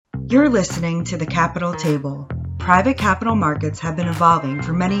You're listening to The Capital Table. Private capital markets have been evolving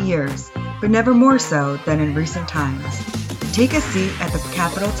for many years, but never more so than in recent times. Take a seat at the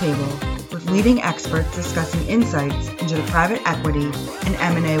Capital Table with leading experts discussing insights into the private equity and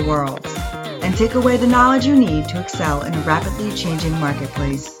M&A worlds, and take away the knowledge you need to excel in a rapidly changing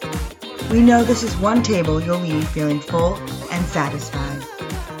marketplace. We know this is one table you'll leave feeling full and satisfied.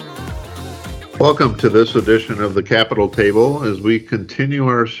 Welcome to this edition of the Capital Table as we continue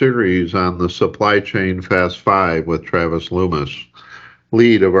our series on the Supply Chain Fast 5 with Travis Loomis,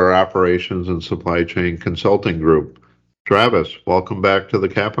 lead of our Operations and Supply Chain Consulting Group. Travis, welcome back to the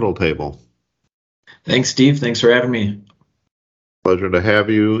Capital Table. Thanks, Steve. Thanks for having me. Pleasure to have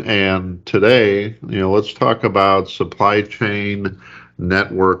you. And today, let's talk about supply chain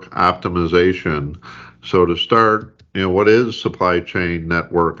network optimization. So to start, what is supply chain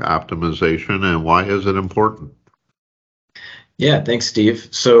network optimization and why is it important? Yeah, thanks, Steve.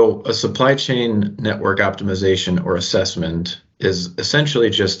 So a supply chain network optimization or assessment is essentially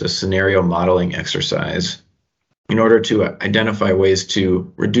just a scenario modeling exercise in order to identify ways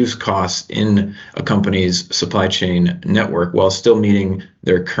to reduce costs in a company's supply chain network while still meeting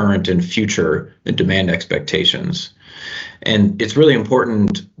their current and future demand expectations. And it's really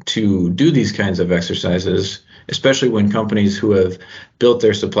important to do these kinds of exercises, especially when companies who have built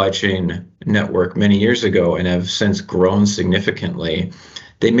their supply chain network many years ago and have since grown significantly,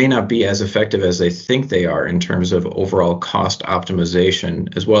 they may not be as effective as they think they are in terms of overall cost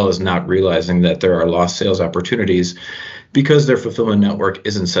optimization, as well as not realizing that there are lost sales opportunities because their fulfillment network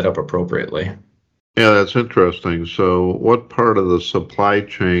isn't set up appropriately. Yeah, that's interesting. So what part of the supply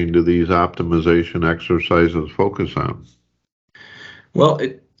chain do these optimization exercises focus on? Well,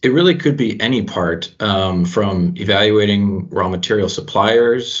 it really could be any part, from evaluating raw material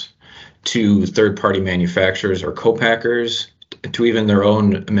suppliers to third-party manufacturers or co-packers to even their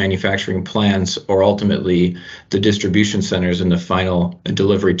own manufacturing plants or ultimately the distribution centers and the final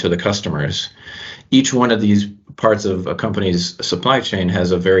delivery to the customers. Each one of these parts of a company's supply chain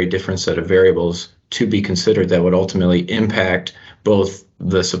has a very different set of variables to be considered that would ultimately impact both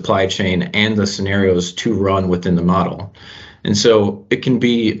the supply chain and the scenarios to run within the model. And so it can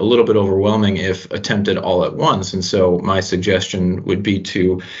be a little bit overwhelming if attempted all at once. And so my suggestion would be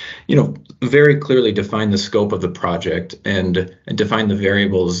to, very clearly define the scope of the project and define the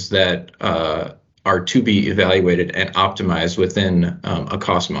variables that are to be evaluated and optimized within a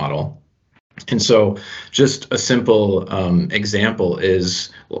cost model. And so just a simple example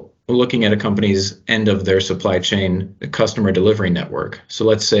is looking at a company's end of their supply chain customer delivery network. So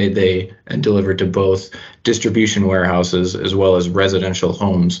let's say they deliver to both distribution warehouses as well as residential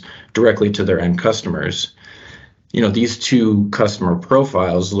homes directly to their end customers. These two customer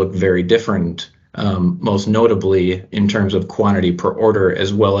profiles look very different, most notably in terms of quantity per order,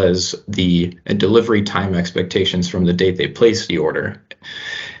 as well as the delivery time expectations from the date they place the order.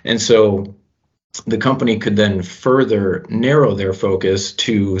 And so the company could then further narrow their focus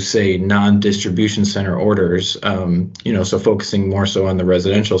to, say, non-distribution center orders, so focusing more so on the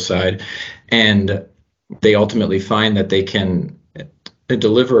residential side. And they ultimately find that they can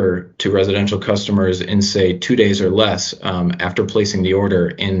deliver to residential customers in, say, 2 days or less after placing the order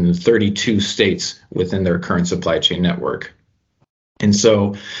in 32 states within their current supply chain network. And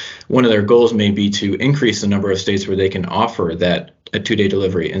so one of their goals may be to increase the number of states where they can offer that a 2-day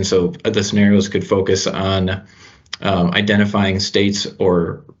delivery. And so the scenarios could focus on identifying states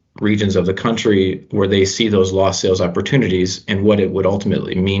or regions of the country where they see those lost sales opportunities and what it would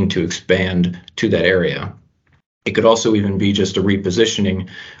ultimately mean to expand to that area. It could also even be just a repositioning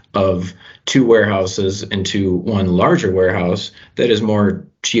of 2 warehouses into one larger warehouse that is more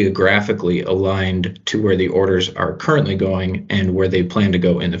geographically aligned to where the orders are currently going and where they plan to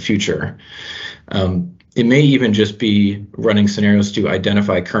go in the future. It may even just be running scenarios to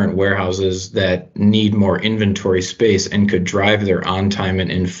identify current warehouses that need more inventory space and could drive their on time and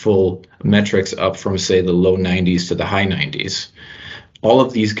in full metrics up from, say, the low 90s to the high 90s. All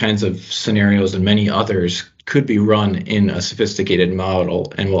of these kinds of scenarios and many others could be run in a sophisticated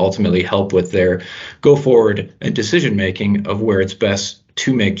model and will ultimately help with their go forward decision making of where it's best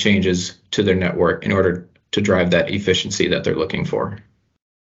to make changes to their network in order to drive that efficiency that they're looking for.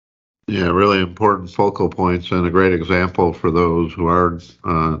 Yeah, really important focal points and a great example for those who are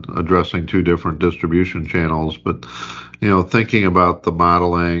addressing 2 different distribution channels. But, thinking about the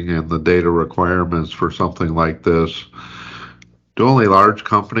modeling and the data requirements for something like this, do only large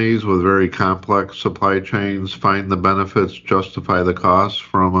companies with very complex supply chains find the benefits justify the costs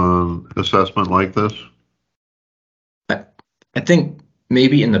from an assessment like this? I think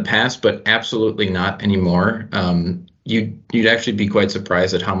maybe in the past, but absolutely not anymore. you'd actually be quite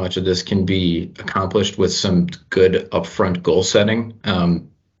surprised at how much of this can be accomplished with some good upfront goal setting,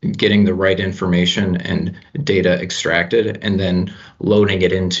 getting the right information and data extracted, and then loading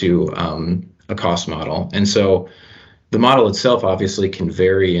it into a cost model. And so the model itself obviously can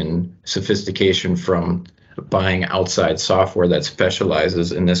vary in sophistication from buying outside software that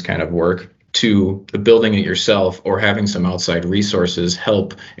specializes in this kind of work to building it yourself or having some outside resources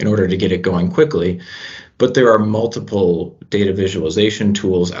help in order to get it going quickly. But there are multiple data visualization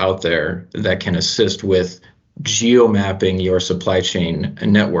tools out there that can assist with geomapping your supply chain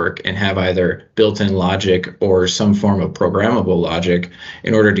network and have either built-in logic or some form of programmable logic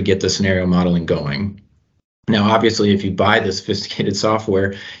in order to get the scenario modeling going. Now, obviously, if you buy the sophisticated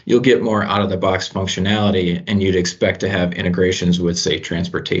software, you'll get more out-of-the-box functionality, and you'd expect to have integrations with, say,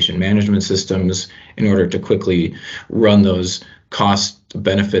 transportation management systems in order to quickly run those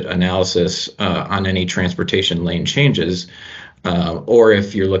cost-benefit analysis on any transportation lane changes. Or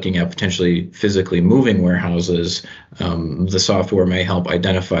if you're looking at potentially physically moving warehouses, the software may help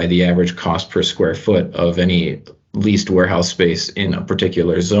identify the average cost per square foot of any leased warehouse space in a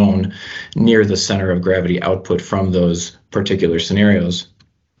particular zone near the center of gravity output from those particular scenarios.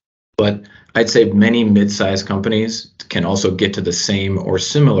 But I'd say many mid-sized companies can also get to the same or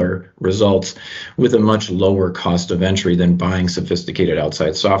similar results with a much lower cost of entry than buying sophisticated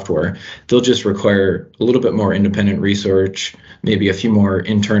outside software. They'll just require a little bit more independent research, maybe a few more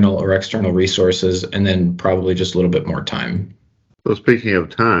internal or external resources, and then probably just a little bit more time. So speaking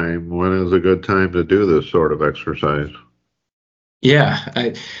of time, when is a good time to do this sort of exercise?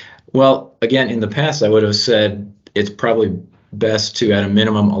 Yeah, well, again, in the past, I would have said it's probably best to, at a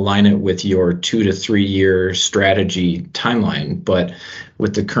minimum, align it with your 2 to 3 year strategy timeline. But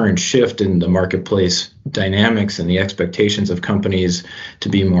with the current shift in the marketplace dynamics and the expectations of companies to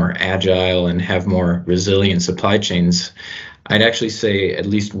be more agile and have more resilient supply chains, I'd actually say at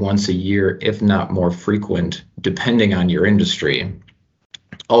least once a year, if not more frequent, depending on your industry.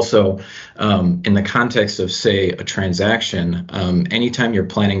 Also, in the context of, say, a transaction, anytime you're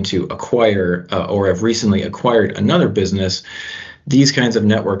planning to acquire or have recently acquired another business, these kinds of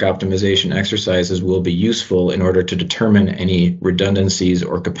network optimization exercises will be useful in order to determine any redundancies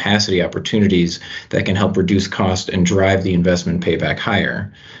or capacity opportunities that can help reduce cost and drive the investment payback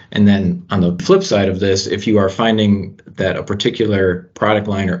higher. And then on the flip side of this, if you are finding that a particular product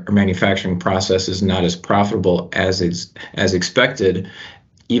line or manufacturing process is not as profitable as expected,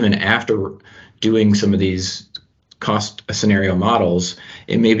 even after doing some of these cost scenario models,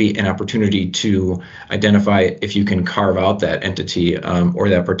 it may be an opportunity to identify if you can carve out that entity or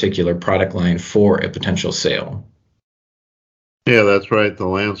that particular product line for a potential sale. Yeah, that's right. The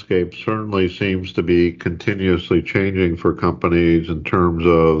landscape certainly seems to be continuously changing for companies in terms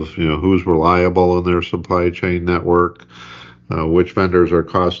of, who's reliable in their supply chain network, which vendors are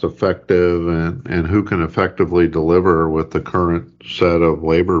cost effective, and who can effectively deliver with the current set of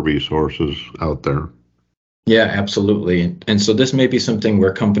labor resources out there. Yeah, absolutely. And so this may be something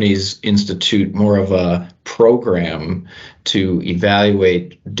where companies institute more of a program to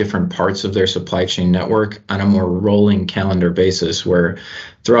evaluate different parts of their supply chain network on a more rolling calendar basis, where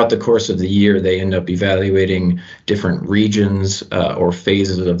throughout the course of the year, they end up evaluating different regions or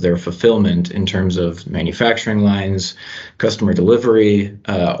phases of their fulfillment in terms of manufacturing lines, customer delivery,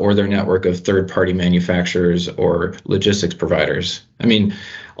 or their network of third-party manufacturers or logistics providers. I mean,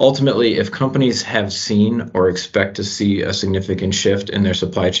 ultimately, if companies have seen or expect to see a significant shift in their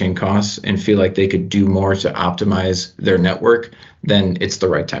supply chain costs and feel like they could do more to optimize their network, then it's the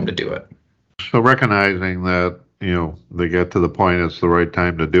right time to do it. So recognizing that, they get to the point it's the right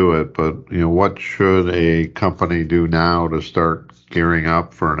time to do it, but, what should a company do now to start gearing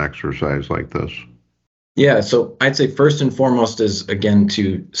up for an exercise like this? Yeah, so I'd say first and foremost is, again,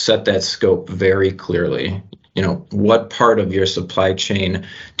 to set that scope very clearly. What part of your supply chain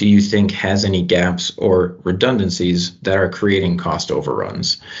do you think has any gaps or redundancies that are creating cost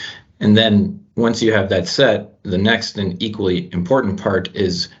overruns? And then once you have that set, the next and equally important part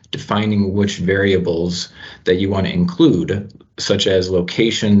is defining which variables that you want to include, such as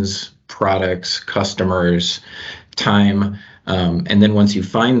locations, products, customers, time. And then once you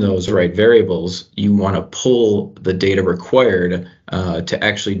find those right variables, you want to pull the data required to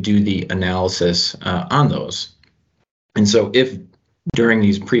actually do the analysis on those. And so if during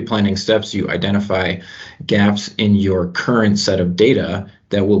these pre-planning steps you identify gaps in your current set of data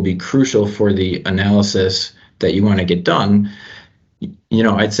that will be crucial for the analysis that you want to get done,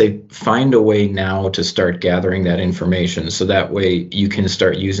 I'd say find a way now to start gathering that information so that way you can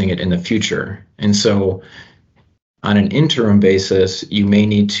start using it in the future. And so On an interim basis, you may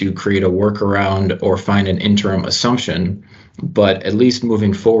need to create a workaround or find an interim assumption, but at least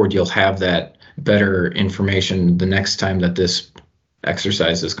moving forward, you'll have that better information the next time that this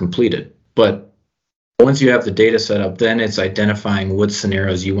exercise is completed. But once you have the data set up, then it's identifying what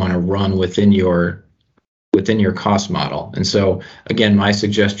scenarios you want to run within your cost model. And so again, my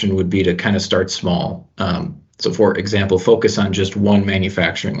suggestion would be to kind of start small. So for example, focus on just one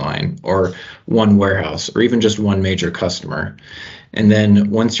manufacturing line or one warehouse or even just one major customer. And then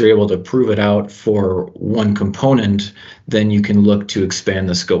once you're able to prove it out for one component, then you can look to expand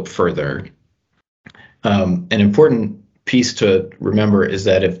the scope further. An important piece to remember is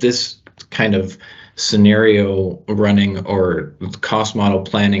that if this kind of scenario running or cost model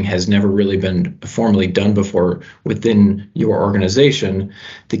planning has never really been formally done before within your organization,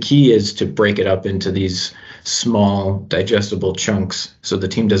 the key is to break it up into these small digestible chunks so the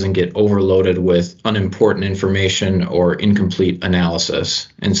team doesn't get overloaded with unimportant information or incomplete analysis.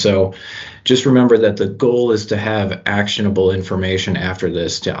 And so just remember that the goal is to have actionable information after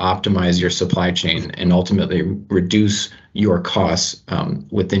this to optimize your supply chain and ultimately reduce your costs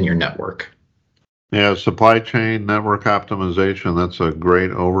within your network. Yeah, supply chain network optimization, that's a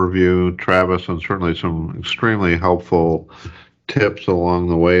great overview, Travis, and certainly some extremely helpful tips along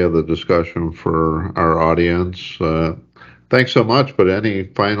the way of the discussion for our audience. Thanks so much, but any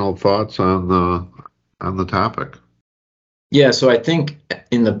final thoughts on the topic? Yeah, so I think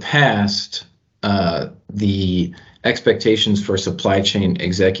in the past, the expectations for supply chain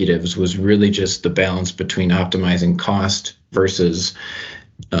executives was really just the balance between optimizing cost versus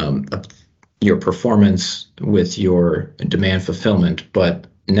your performance with your demand fulfillment. But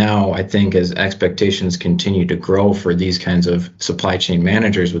now I think as expectations continue to grow for these kinds of supply chain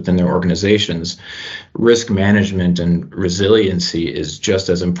managers within their organizations, risk management and resiliency is just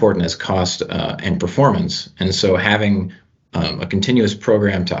as important as cost and performance. And so having a continuous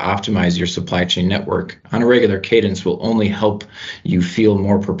program to optimize your supply chain network on a regular cadence will only help you feel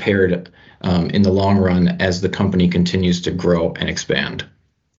more prepared in the long run as the company continues to grow and expand.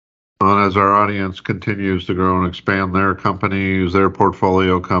 Well, as our audience continues to grow and expand their companies, their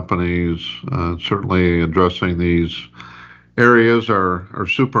portfolio companies, certainly addressing these areas are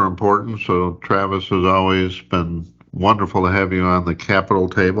super important. So Travis, has always been wonderful to have you on the Capital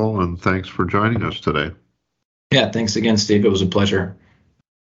Table, and thanks for joining us today. Yeah, thanks again, Steve. It was a pleasure.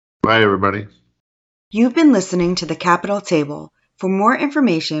 Bye, everybody. You've been listening to the Capital Table. For more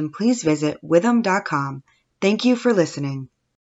information, please visit withum.com. Thank you for listening.